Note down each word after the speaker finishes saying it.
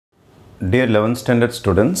Dear 11th standard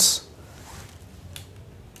students,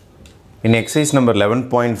 in exercise number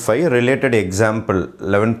 11.5 related example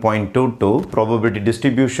 11.22 probability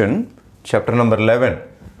distribution chapter number 11,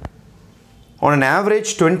 on an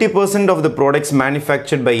average 20% of the products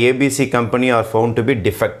manufactured by ABC company are found to be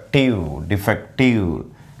defective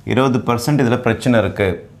 20% idhula prachana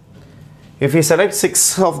irukku. If we select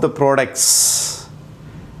 6 of the products,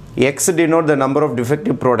 X denote the number of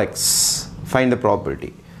defective products, find the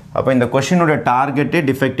probability. அப்போ இந்த கொஸ்டினோட டார்கெட்டே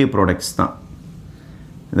defective products தான்.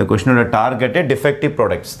 இந்த கொஸ்டினோட டார்கெட்டே defective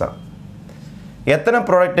products தான். எத்தனை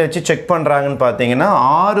ப்ராடக்ட்டை வச்சு check பண்ணுறாங்கன்னு பார்த்தீங்கன்னா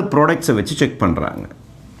 6 ப்ராடக்ட்ஸை வச்சு செக் பண்ணுறாங்க.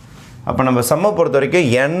 அப்போ நம்ம சம்மை பொறுத்த வரைக்கும்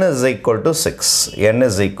n is equal to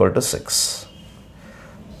 6.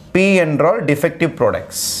 P என்றால் டிஃபெக்டிவ்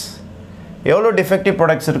ப்ராடக்ட்ஸ். எவ்வளோ டிஃபெக்டிவ்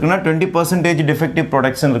ப்ராடக்ட்ஸ் இருக்குன்னா 20% டிஃபெக்டிவ்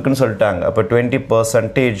ப்ராடக்ட்ஸ் இருக்குன்னு சொல்லிட்டாங்க. அப்போ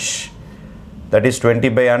 20%, that is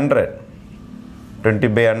 20 by 100. 20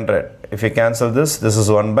 by 100. If you cancel this, this is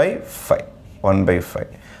 1 by 5. 1 by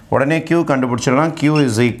 5. உடனே Q கண்டுபிடிச்சிடலாம். Q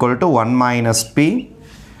is equal to 1 minus P.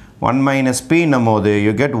 1 minus P நம்மோது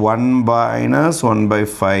you get 1 minus 1 by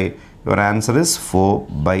 5. Your answer is 4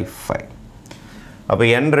 by 5. அப்போ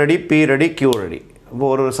N ready, P ready, Q ready. இப்போ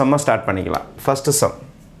ஒரு சம்மை start பண்ணிக்கலாம். First some.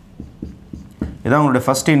 இதான் உங்களுடைய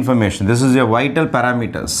first information. This is your vital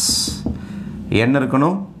parameters. N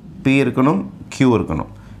இருக்கணும், P இருக்கணும், Q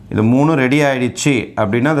இருக்கணும். இது மூணு ரெடி ஆகிடுச்சு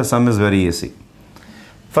அப்படின்னா the sum is very easy.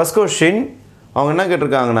 First question அவங்க என்ன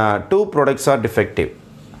கேட்டிருக்காங்கன்னா 2 products are defective.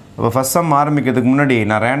 அப்போ ஃபஸ்ட் சம் ஆரம்பிக்கிறதுக்கு முன்னாடி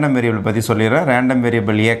நான் ரேண்டம் வேரியபிள் பற்றி சொல்லிடுறேன். ரேண்டம்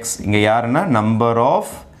வேரியபிள் எக்ஸ் இங்கே யாருன்னா number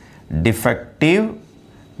of defective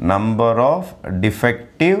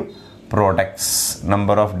products.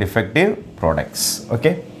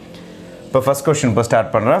 Okay, இப்போ ஃபஸ்ட் கொஸ்டின் இப்போ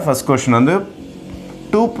ஸ்டார்ட் பண்ணுறேன். ஃபஸ்ட் கொஸ்டின் வந்து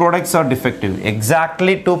 2 products are defective.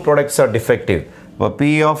 Exactly 2 products are defective. இப்போ P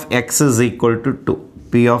of X is equal to 2.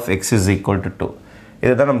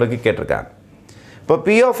 இதுதான் நம்மளுக்கு கேட்டிருக்காங்க. இப்போ P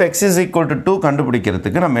of X is equal to 2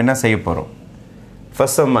 கண்டுபிடிக்கிறதுக்கு நம்ம என்ன செய்ய போகிறோம்?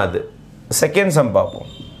 ஃபர்ஸ்ட் சம் அது. செகண்ட் சம் பார்ப்போம்.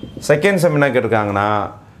 செகண்ட் சம் என்ன கேட்டிருக்காங்கன்னா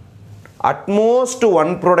utmost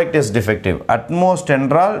 1 product is defective. Utmost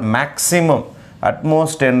என்றால் மேக்ஸிமம்.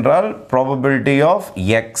 அட்மோஸ்ட் என்றால் probability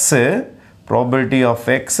of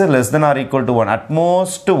X less than or equal to 1.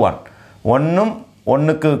 Utmost 1.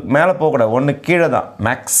 ஒன்றுக்கு மேலே போகக்கூடாது, ஒன்று கீழே தான்,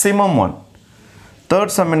 மேக்ஸிமம் 1.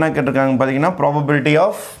 தேர்ட் சம் என்ன கேட்டிருக்காங்க பார்த்தீங்கன்னா ப்ராபபிலிட்டி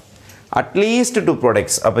ஆஃப் அட்லீஸ்ட் 2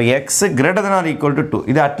 ப்ராடக்ட்ஸ். அப்போ X greater than or equal to 2.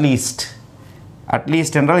 இது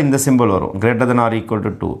அட்லீஸ்ட் என்றால் இந்த சிம்பிள் வரும், greater than or equal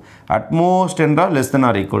to 2. Utmost என்றால் less than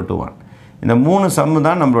or equal to 1. இந்த 3 சம்மு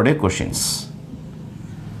தான் நம்மளுடைய questions.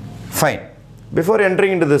 Fine. Before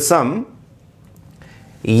entering into the some,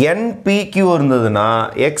 NPQ இருந்ததுன்னா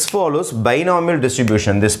X follows binomial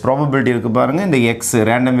distribution. This probability இருக்குது பாருங்கள். இந்த X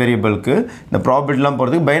random variableக்கு இந்த ப்ராபபிலிட்டிலாம்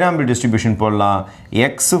போகிறதுக்கு binomial distribution போடலாம்.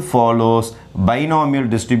 X follows binomial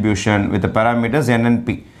distribution with the parameters N and P.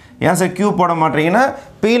 ஏன் சார் Q போட மாட்டீங்கன்னா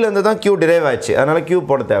Pலேருந்து தான் Q derive ஆச்சு, அதனால் Q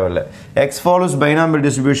போட தேவையில்லை. X follows binomial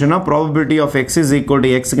distribution. probability of X is equal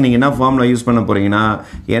to Xக்கு நீங்கள் என்ன ஃபார்முலா யூஸ் பண்ண போகிறீங்கன்னா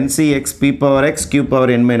NCX P power X Q power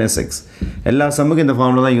N minus X. எல்லா சம்முக்கும் இந்த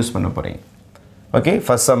ஃபார்முலா தான் யூஸ் பண்ண போகிறீங்க. ஓகே,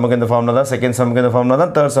 ஃபஸ்ட் சம்முக்கு இந்த ஃபார்முலா தான், செகண்ட் சம்முக்கு இந்த ஃபார்முலா தான்,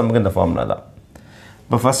 தேர்ட் சம்முக்கு இந்த ஃபார்முலா தான்.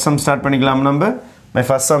 இப்போ ஃபஸ்ட் சம் ஸ்டார்ட் பண்ணிக்கலாம் நம்ம. My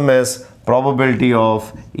first some is probability of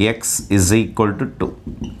X is equal to 2.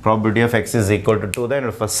 Probability of X is equal to 2 தான்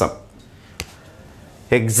என்னோட ஃபஸ்ட் சம்.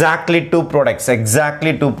 Exactly 2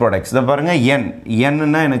 products. இதை பாருங்கள்,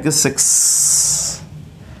 என்னன்னா எனக்கு 6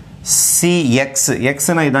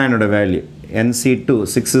 எக்ஸ்னா இதான் என்னோட value, NC2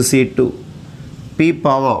 6C2. P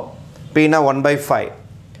power, Pனா 1 by 5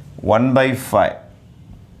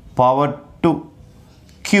 power 2.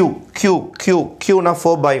 Q na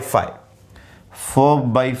 4 by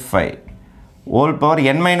 5 whole power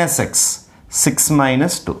N minus X 6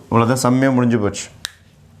 minus 2. இவ்வளோதான் சம்மே முடிஞ்சு போச்சு.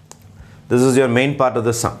 This is your main part of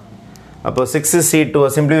the sum. அப்போ 6C2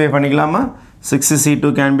 simplify பண்ணிக்கலாமா? 6C2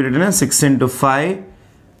 can be written as 6 into 5.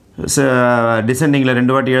 Descendingல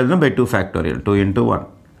 2 வாட்டி எழுதணும் by 2 factorial. 2 into 1.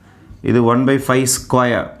 இது 1 by 5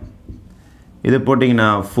 square. இது போட்டிங்கன்னா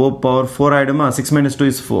 4 power 4 ஆகிடுமா? 6 minus 2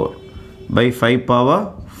 is 4 by 5 power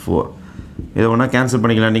 4. இதை ஒன்றா கேன்சல்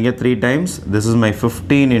பண்ணிக்கலாம் நீங்கள் 3 times. This is my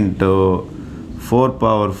 15 into 4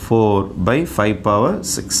 power 4 by 5 power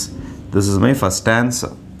 6. This is my first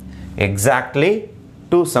answer. Exactly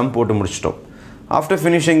 2 sum போட்டு முடிச்சிட்டோம். After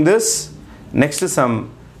finishing this, next sum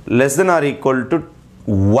less than or equal to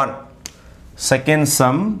 1. Second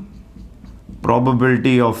sum,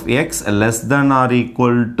 probability of X less than or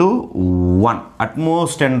equal to 1.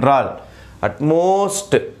 Atmost என்றால்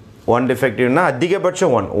atmost 1 defective na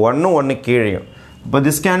அதிகபட்சம் 1 கீழையும். But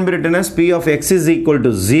this can be written as P of X is equal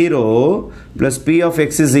to 0 plus P of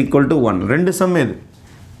X is equal to 1. ரெண்டு some இது.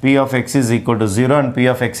 P of x is equal to 0 and P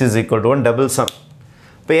of x is equal to 1 double sum.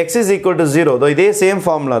 இப்போ x is equal to 0, though இதே same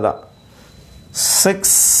formula தான்.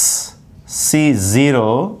 6C0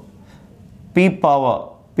 P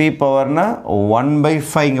power na 1 by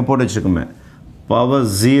 5 இங்க போட்டு வச்சுக்குமே. Power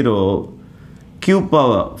 0 Q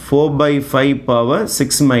power 4 by 5 power 6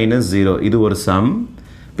 minus 0. இது ஒரு sum.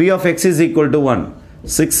 P of x is equal to 1.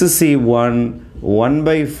 6C1 1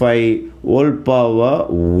 by 5 whole power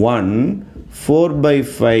 1 4 by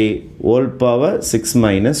 5 whole power 6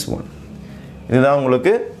 minus 1. இதுதான்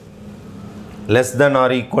உங்களுக்கு less than or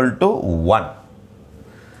equal to 1.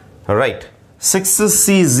 Alright.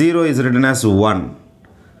 6C0 is written as 1.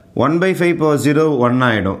 1 by 5 power 0 1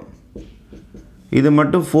 ஆயிடும். இது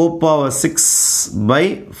மட்டும் 4 power 6 by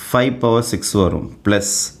 5 power 6 வரும். Plus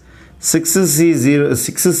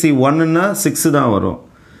 6C1 னா 6 தான் வரும்.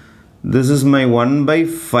 This is my 1 by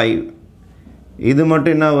 5. இது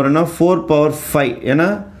மட்டும் என்ன வரும்னா 4 power 5. ஏன்னா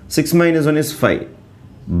 6 minus 1 is 5.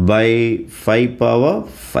 By 5 power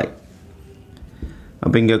 5.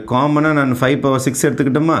 அப்போ இங்கே காமனாக நான் 5 power 6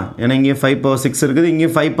 எடுத்துக்கிட்டோமா? ஏன்னா இங்கே 5 power 6 இருக்குது, இங்கே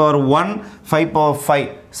 5 power 1 5 power 5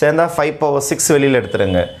 சேர்ந்தா 5 power 6 வெளியில்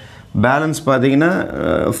எடுத்துருங்க. பேலன்ஸ் பார்த்தீங்கன்னா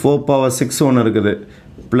 4 power 6 ஒன்று இருக்குது,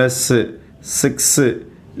 ப்ளஸ் 6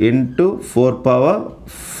 இன்ட்டு 4 power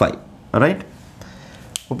 5. ரைட்?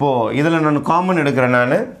 இப்போது இதில் நான் காமன் எடுக்கிறேன்,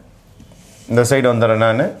 நான் இந்த சைடு வந்துடுறேன்.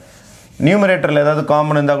 நான் நியூமரேட்டரில் ஏதாவது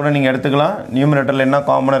காமன் இருந்தால் கூட நீங்கள் எடுத்துக்கலாம். நியூமரேட்டரில் என்ன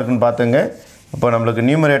காமனாக இருக்குன்னு பார்த்துங்க. இப்போ நம்மளுக்கு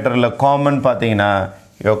நியூமரேட்டரில் காமன் பார்த்தீங்கன்னா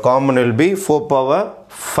common will be 4 power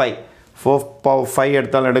 5. 4 power 5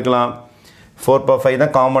 எடுத்தாலும் எடுக்கலாம். 4 power 5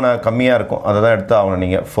 தான் காமனாக கம்மியாக இருக்கும், அதை தான் எடுத்து ஆகணும்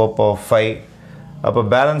நீங்கள். 4 power 5. அப்போ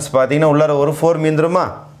பேலன்ஸ் பார்த்தீங்கன்னா உள்ளார ஒரு 4 மீந்துருமா?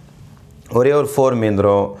 ஒரே ஒரு 4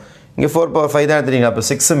 மீந்துரும். இங்கே 4 power 5 தான் எடுத்துட்டீங்க, அப்போ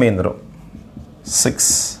 6 மீந்துரும். 6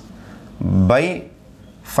 by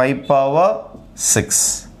 5 power 6.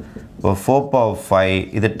 இப்போ 4 power 5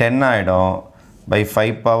 இது 10 ஆகிடும். by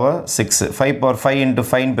 5 power 6. 5 power 5 into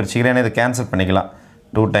 5 பிரிச்சுக்கிறேன், இதை கேன்சல் பண்ணிக்கலாம்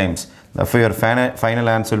 2 times. Therefore your final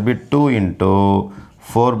answer will be 2 into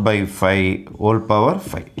 4 by 5 whole power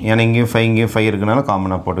 5. ஏன்னா இங்கேயும் 5 இருக்குனால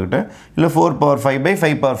காமனாக போட்டுக்கிட்டு, இல்லை 4 power 5 by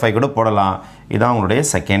 5 power 5 கூட போடலாம். இதான் உங்களுடைய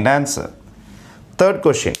second answer. Third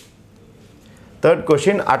question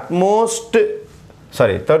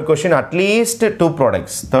at least 2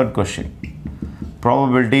 products. Third question,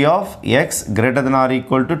 probability of x greater than or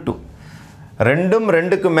equal to 2. ரெண்டும்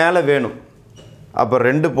ரெண்டுக்கு மேலே வேணும். அப்போ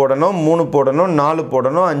 2 போடணும், 3 போடணும், 4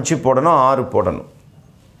 போடணும், 5 போடணும், 6 போடணும்.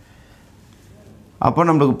 அப்போ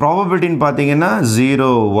நம்மளுக்கு ப்ராபபிலிட்டின்னு பார்த்தீங்கன்னா 0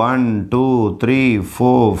 1 2 3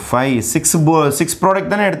 4 5 6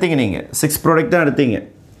 ப்ராடக்ட் தானே எடுத்தீங்க நீங்கள். 6 ப்ராடக்ட் தான் எடுத்தீங்க.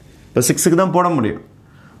 இப்போ 6க்கு தான் போட முடியும்.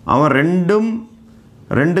 அவன்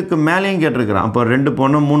 2க்கு மேலேயும் கேட்டிருக்கிறான். அப்போ 2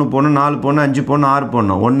 போடணும், 3 போடணும், 4 போடணும், 5 போடணும், 6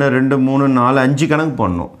 போடணும். 1 2 3 4 5 கணக்கு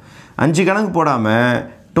போடணும். 5 கணக்கு போடாமல்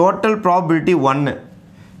டோட்டல் ப்ராபபிலிட்டி 1.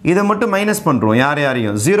 இதை மட்டும் மைனஸ் பண்ணுறோம்.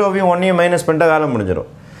 யாரையும் 0வையும் 1ஐயும் மைனஸ் பண்ணிட்டா வேலை முடிஞ்சிடும்.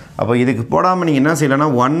 அப்போ இதுக்கு போடாமல் நீங்கள் என்ன செய்யலைன்னா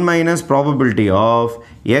 1 minus probability of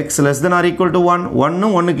X less than R equal to 1.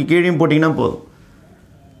 1ம் 1க்கு கீழேயும் போட்டிங்கன்னா போதும்.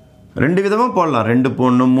 2 விதமாக போடலாம். 2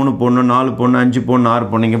 போடணும், 3 போடணும், 4 போடணும், 5 போடணும், 6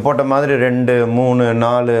 போடணும். நீங்கள் போட்ட மாதிரி 2 3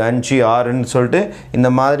 4 5 6ன்னு சொல்லிட்டு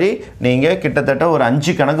இந்த மாதிரி நீங்கள் கிட்டத்தட்ட ஒரு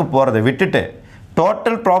 5 கணக்கு போகிறத விட்டுட்டு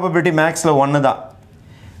டோட்டல் ப்ராபபிலிட்டி மேக்ஸில் 1 தான்.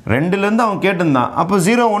 2லேருந்து அவன் கேட்டிருந்தான். அப்போ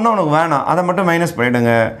 0 1 அவனுக்கு வேணாம், அதை மட்டும் மைனஸ்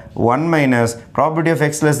பண்ணிவிடுங்க. 1 minus probability of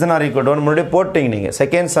X less than R equal to 1 முன்னாடி போட்டிங்க. நீங்கள்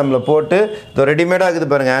செகண்ட் சம்மில் போட்டு இது ரெடிமேடாக இருக்குது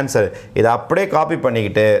பாருங்கள் ஆன்சர். இதை அப்படியே காப்பி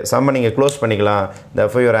பண்ணிக்கிட்டு சம்மை நீங்கள் க்ளோஸ் பண்ணிக்கலாம்.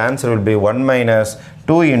 therefore your answer will be 1 minus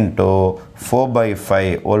 2 into 4 by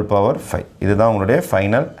 5 whole power 5. இதுதான் உங்களுடைய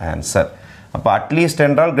ஃபைனல் ஆன்சர். அப்போ அட்லீஸ்ட்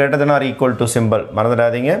என்றால் greater than or equal to symbol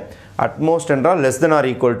மறந்துடாதீங்க. Utmost என்றால் less than or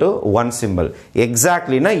equal to 1 symbol.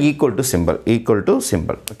 Exactly na equal to symbol.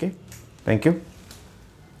 Okay. Thank you.